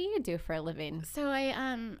 so what do you do for a living? So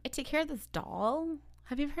I take care of this doll.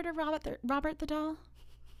 Have you ever heard of Robert the doll?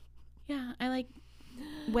 Yeah, I like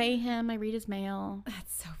weigh him. I read his mail.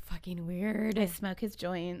 That's so fucking weird. I smoke his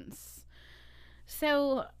joints.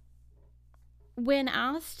 So when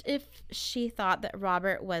asked if she thought that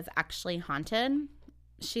Robert was actually haunted,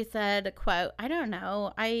 she said, quote, "I don't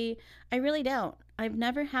know. I really don't. I've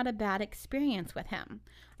never had a bad experience with him.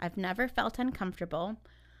 I've never felt uncomfortable.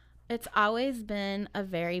 It's always been a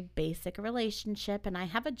very basic relationship, and I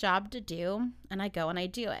have a job to do, and I go and I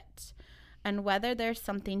do it. And whether there's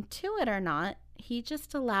something to it or not, he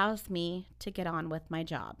just allows me to get on with my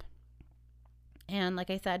job." And like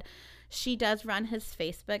I said, she does run his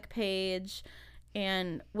Facebook page,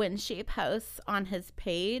 and when she posts on his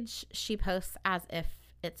page, she posts as if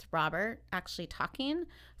it's Robert actually talking.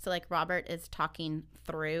 So like Robert is talking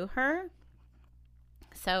through her.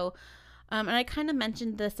 So and I kind of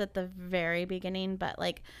mentioned this at the very beginning, but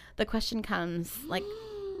like the question comes like,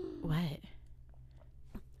 what?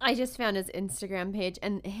 I just found his Instagram page,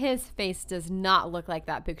 and his face does not look like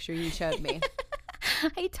that picture you showed me.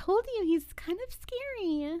 I told you he's kind of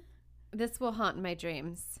scary. This will haunt my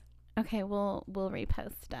dreams. Okay, we'll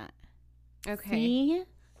repost it. Okay. See?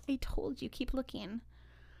 I told you. Keep looking.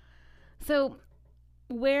 So,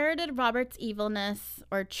 where did Robert's evilness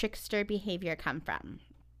or trickster behavior come from?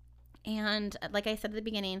 And like I said at the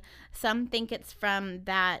beginning, some think it's from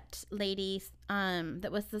that lady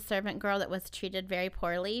that was the servant girl that was treated very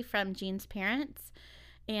poorly from Jean's parents.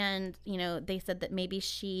 And, you know, they said that maybe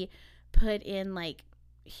she put in like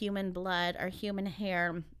human blood or human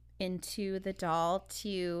hair into the doll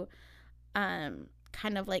to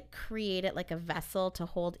kind of like create it like a vessel to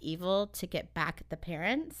hold evil to get back at the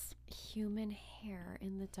parents. Human hair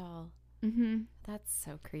in the doll. Mm-hmm. That's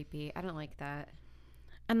so creepy. I don't like that.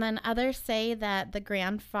 And then others say that the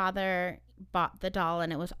grandfather bought the doll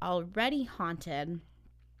and it was already haunted,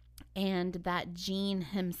 and that Jean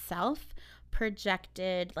himself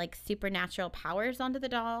projected like supernatural powers onto the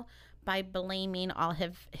doll by blaming all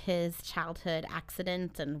of his childhood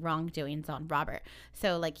accidents and wrongdoings on Robert.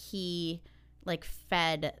 So like he like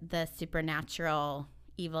fed the supernatural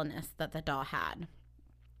evilness that the doll had.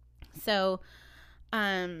 So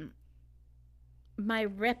my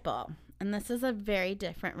ripple, and this is a very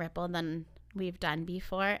different ripple than we've done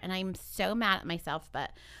before, and I'm so mad at myself,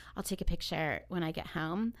 but I'll take a picture when I get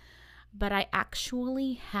home. But I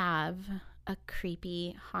actually have a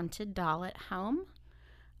creepy haunted doll at home.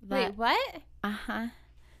 Wait, what? Uh-huh.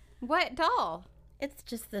 What doll? It's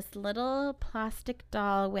just this little plastic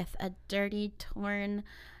doll with a dirty, torn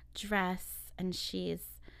dress, and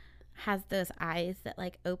has those eyes that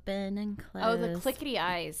like open and close. Oh, the clickety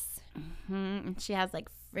eyes. Mm-hmm. And she has like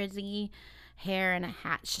frizzy hair and a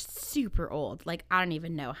hat. She's super old. Like, I don't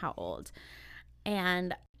even know how old.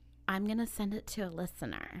 And I'm going to send it to a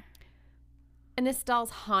listener. And this doll's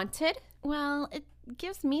haunted? Well, it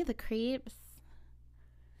gives me the creeps.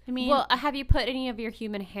 I mean, well, have you put any of your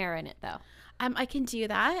human hair in it, though? I can do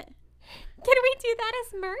that. Can we do that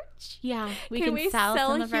as merch? Yeah, we Can can sell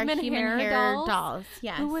some of our human human hair hair dolls? dolls.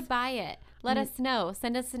 Yes. Who would buy it? Let us know.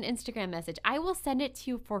 Send us an Instagram message. I will send it to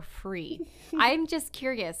you for free. I'm just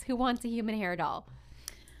curious. Who wants a human hair doll?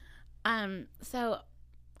 So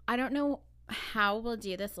I don't know how we'll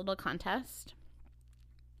do this little contest,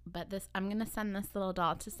 but I'm gonna send this little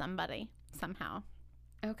doll to somebody somehow.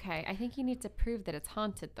 Okay. I think you need to prove that it's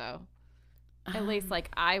haunted, though. At least, like,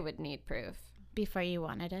 I would need proof. Before you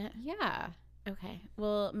wanted it. Yeah. Okay.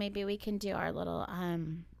 Well, maybe we can do our little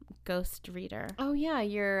ghost reader. Oh, yeah.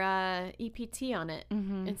 Your EPT on it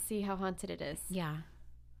Mm-hmm. and see how haunted it is. Yeah.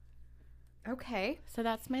 Okay. So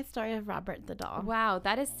that's my story of Robert the doll. Wow.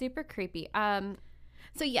 That is super creepy.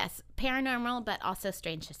 So yes, paranormal, but also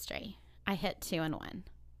strange history. I hit 2 in 1.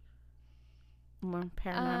 More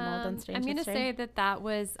paranormal than strange I'm going to history. say that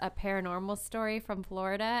was a paranormal story from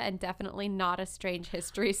Florida and definitely not a strange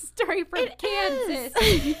history story from Kansas. That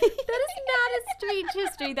is not a strange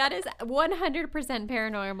history. That is 100%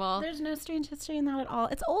 paranormal. There's no strange history in that at all.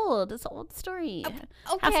 It's old. It's an old story. Okay.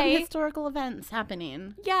 Has some historical events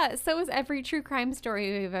happening. Yeah, so is every true crime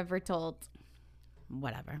story we've ever told.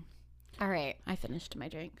 Whatever. All right. I finished my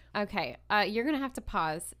drink. Okay. You're going to have to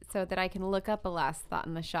pause so that I can look up a last thought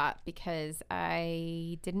in the shot because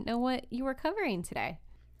I didn't know what you were covering today.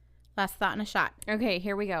 Last thought in a shot. Okay,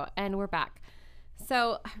 here we go. And we're back.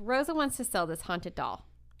 So Rosa wants to sell this haunted doll.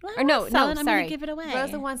 Well, Or no, I'm sorry. gonna give it away.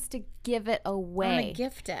 Rosa wants to give it I'm away. gonna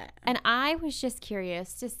gift it. And I was just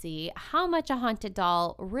curious to see how much a haunted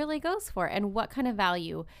doll really goes for and what kind of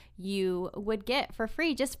value you would get for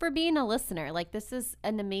free just for being a listener. Like, this is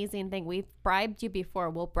an amazing thing. We've bribed you before.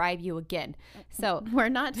 We'll bribe you again. So We're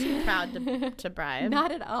not too proud to bribe.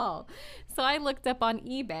 not at all. So I looked up on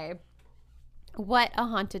eBay what a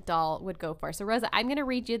haunted doll would go for. So Rosa, I'm going to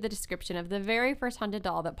read you the description of the very first haunted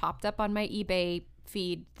doll that popped up on my eBay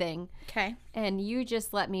feed thing. Okay. And you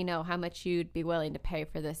just let me know how much you'd be willing to pay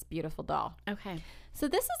for this beautiful doll. Okay. So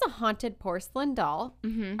this is a haunted porcelain doll.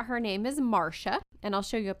 Mm-hmm. Her name is Marcia, and I'll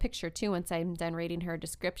show you a picture too once I'm done reading her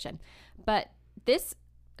description. But this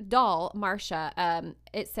doll, Marcia,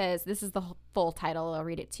 it says, this is the full title. I'll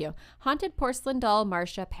read it to you. Haunted porcelain doll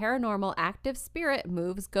Marcia, paranormal active spirit,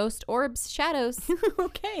 moves ghost orbs, shadows.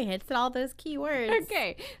 Okay. It's all those keywords.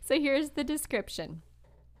 Okay, so here's the description.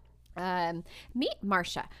 Meet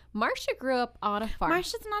Marcia. Marcia grew up on a farm.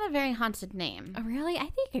 Marcia's not a very haunted name. Oh, really? I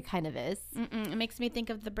think it kind of is. It makes me think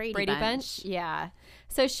of the Brady Bunch. Bunch. Yeah.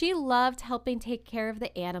 So she loved helping take care of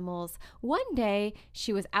the animals. One day,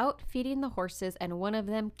 she was out feeding the horses and one of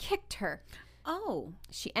them kicked her. Oh.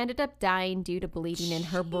 She ended up dying due to bleeding in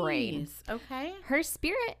her brain. Jeez. Okay. Her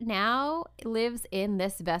spirit now lives in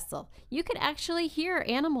this vessel. You can actually hear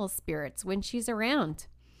animal spirits when she's around.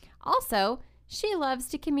 Also, she loves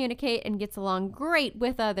to communicate and gets along great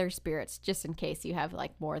with other spirits, just in case you have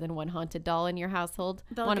like more than one haunted doll in your household.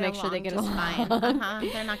 They'll Want to get make sure they get just along. fine. Uh-huh.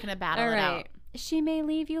 They're not going to battle All it right. out. She may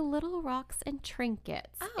leave you little rocks and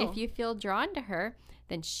trinkets. Oh. If you feel drawn to her,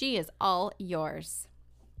 then she is all yours.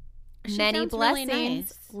 She Many sounds really blessings,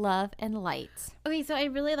 nice. love, and light. Okay, so I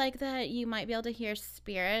really like that you might be able to hear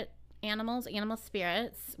animal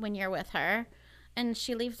spirits when you're with her, and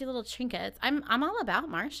she leaves you little trinkets. I'm all about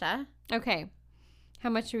Marcia. Okay. How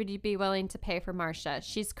much would you be willing to pay for Marcia?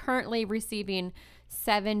 She's currently receiving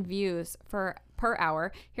 7 views per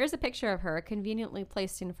hour. Here's a picture of her conveniently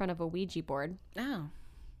placed in front of a Ouija board. Oh,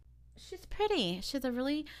 she's pretty. She has a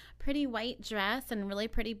really pretty white dress and really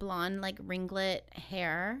pretty blonde, like ringlet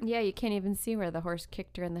hair. Yeah, you can't even see where the horse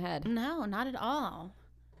kicked her in the head. No, not at all.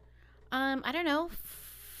 I don't know,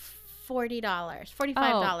 $40, $45.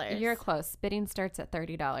 Oh, you're close. Bidding starts at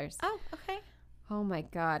 $30. Oh, okay. Oh my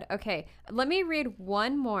God. Okay, let me read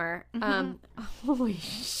one more. Holy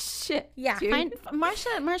shit. Yeah, dude.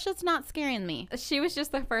 Marcia's not scaring me. She was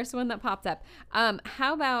just the first one that popped up.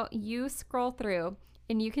 How about you scroll through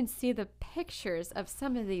and you can see the pictures of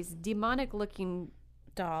some of these demonic looking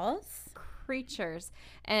Dolls? creatures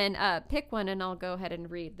and pick one and I'll go ahead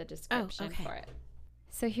and read the description okay. for it.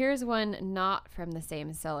 So here's one not from the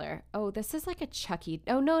same seller. Oh, this is like a Chucky.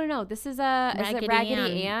 Oh, no. This is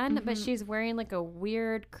Raggedy Ann? But she's wearing like a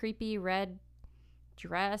weird, creepy red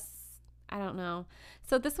dress. I don't know.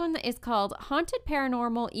 So this one is called Haunted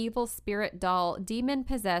Paranormal Evil Spirit Doll Demon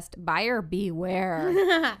Possessed Buyer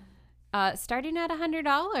Beware. Starting at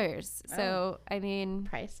 $100. So, I mean,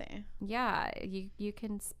 Pricey. yeah, you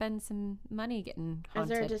can spend some money getting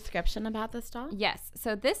haunted. Is there a description about this doll? Yes.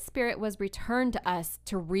 So this spirit was returned to us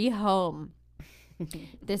to rehome.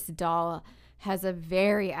 This doll has a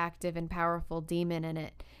very active and powerful demon in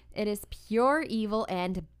it. It is pure evil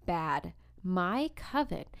and bad. My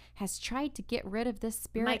coven has tried to get rid of this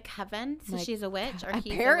spirit. My coven? So she's a witch, or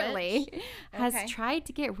he's apparently a witch? has Okay. tried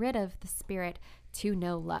to get rid of the spirit to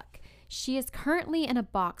no luck. She is currently in a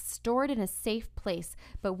box stored in a safe place,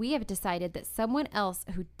 but we have decided that someone else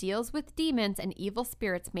who deals with demons and evil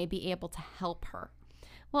spirits may be able to help her.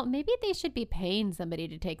 Well, maybe they should be paying somebody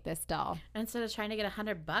to take this doll. Instead of trying to get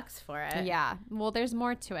 $100 for it. Yeah. Well, there's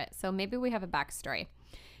more to it. So maybe we have a backstory.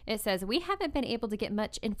 It says, we haven't been able to get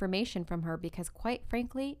much information from her because, quite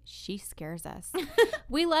frankly, she scares us.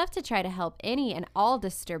 We love to try to help any and all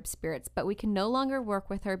disturbed spirits, but we can no longer work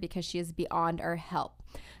with her because she is beyond our help.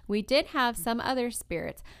 We did have some other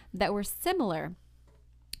spirits that were similar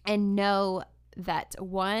and know that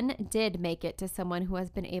one did make it to someone who has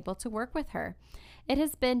been able to work with her. It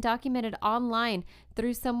has been documented online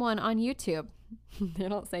through someone on YouTube. They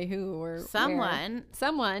don't say who or Someone. where.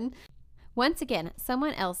 Someone. Once again,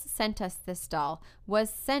 someone else sent us this doll, was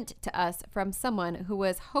sent to us from someone who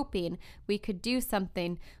was hoping we could do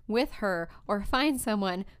something with her or find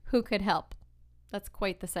someone who could help. That's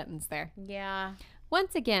quite the sentence there. Yeah.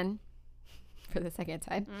 Once again, for the second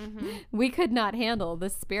time, we could not handle the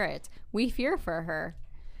spirit. We fear for her.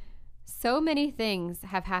 So many things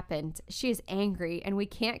have happened. She is angry and we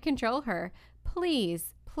can't control her.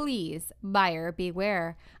 Please, please, buyer,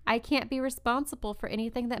 beware. I can't be responsible for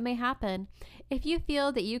anything that may happen. If you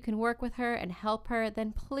feel that you can work with her and help her,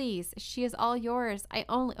 then please, she is all yours. I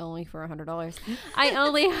only for $100. I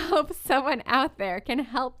only hope someone out there can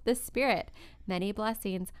help the spirit. Many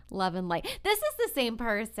blessings, love and light. This is the same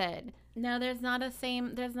person. No, there's not a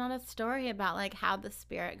story about like how the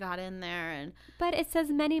spirit got in there, and But it says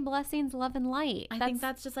many blessings, love and light. I think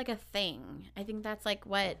that's just like a thing. I think that's like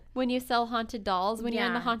what When you sell haunted dolls, when you're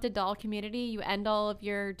in the Yeah. haunted doll community, you end all of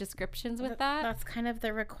your descriptions with that. that's kind of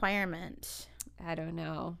the requirement. I don't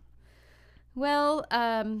know. Well,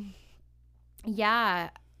 yeah,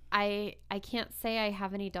 I can't say I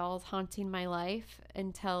have any dolls haunting my life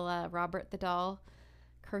until Robert the doll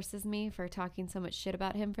curses me for talking so much shit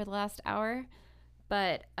about him for the last hour.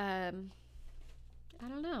 But I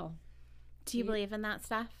don't know. Do you believe in that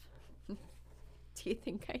stuff? Do you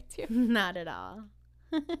think I do? Not at all.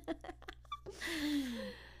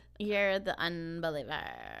 You're the unbeliever.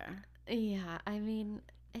 Yeah, I mean,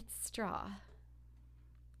 it's straw.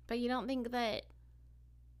 But you don't think that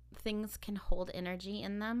things can hold energy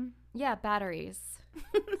in them? Yeah, batteries.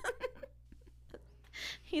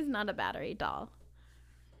 He's not a battery doll.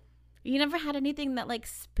 You never had anything that like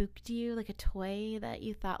spooked you, like a toy that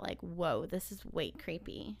you thought like, whoa, this is way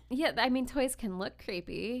creepy? Yeah, I mean, toys can look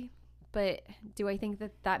creepy, but do I think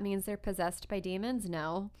that that means they're possessed by demons?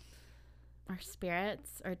 No. Or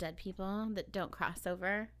spirits or dead people that don't cross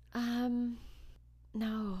over?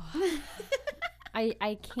 No.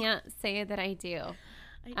 I can't say that I do.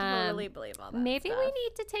 I totally believe all that Maybe stuff. we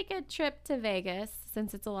need to take a trip to Vegas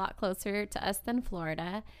since it's a lot closer to us than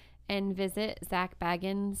Florida and visit Zach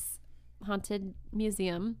Baggins' haunted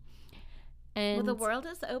museum. And Well, the world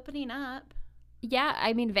is opening up. yeah,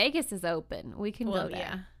 I mean, Vegas is open. We can go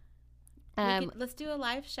there. Let's do a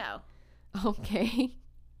live show Okay.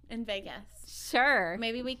 in Vegas. Sure.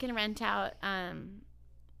 Maybe we can rent out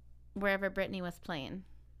wherever Brittany was playing.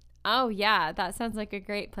 Oh, yeah. That sounds like a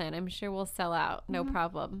great plan. I'm sure we'll sell out. No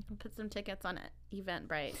problem. We'll put some tickets on it.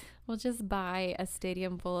 Eventbrite. We'll just buy a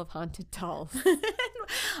stadium full of haunted dolls.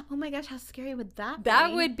 Oh my goch, how scary would that be?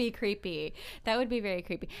 That would be creepy. That would be very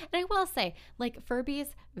creepy. And I will say, like, Furbies,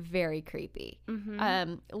 very creepy.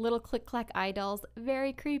 Little click-clack eye dolls,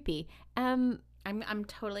 very creepy. I'm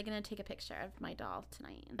totally going to take a picture of my doll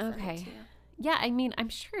tonight and send it Okay. to you. Yeah, I mean, I'm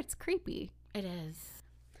sure it's creepy. It is.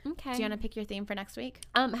 Okay. Do you want to pick your theme for next week?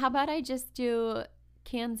 How about I just do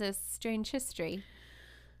Kansas Strange History?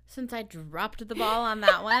 Since I dropped the ball on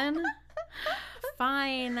that one.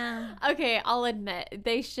 Fine. Okay, I'll admit,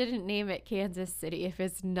 they shouldn't name it Kansas City if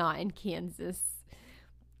it's not in Kansas.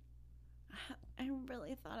 I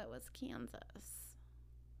really thought it was Kansas.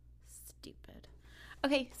 Stupid.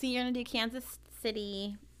 Okay, so you're going to do Kansas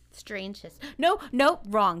City Strange History. No,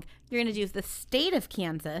 wrong. You're going to do the state of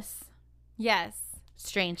Kansas Yes.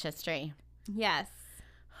 Strange History. Yes.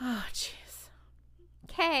 Oh, jeez.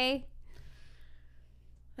 Okay.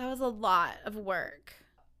 That was a lot of work.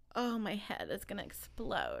 Oh, my head is going to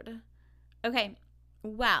explode. Okay,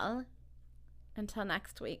 well, until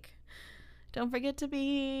next week, don't forget to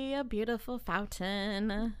be a beautiful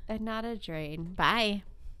fountain. And not a drain. Bye.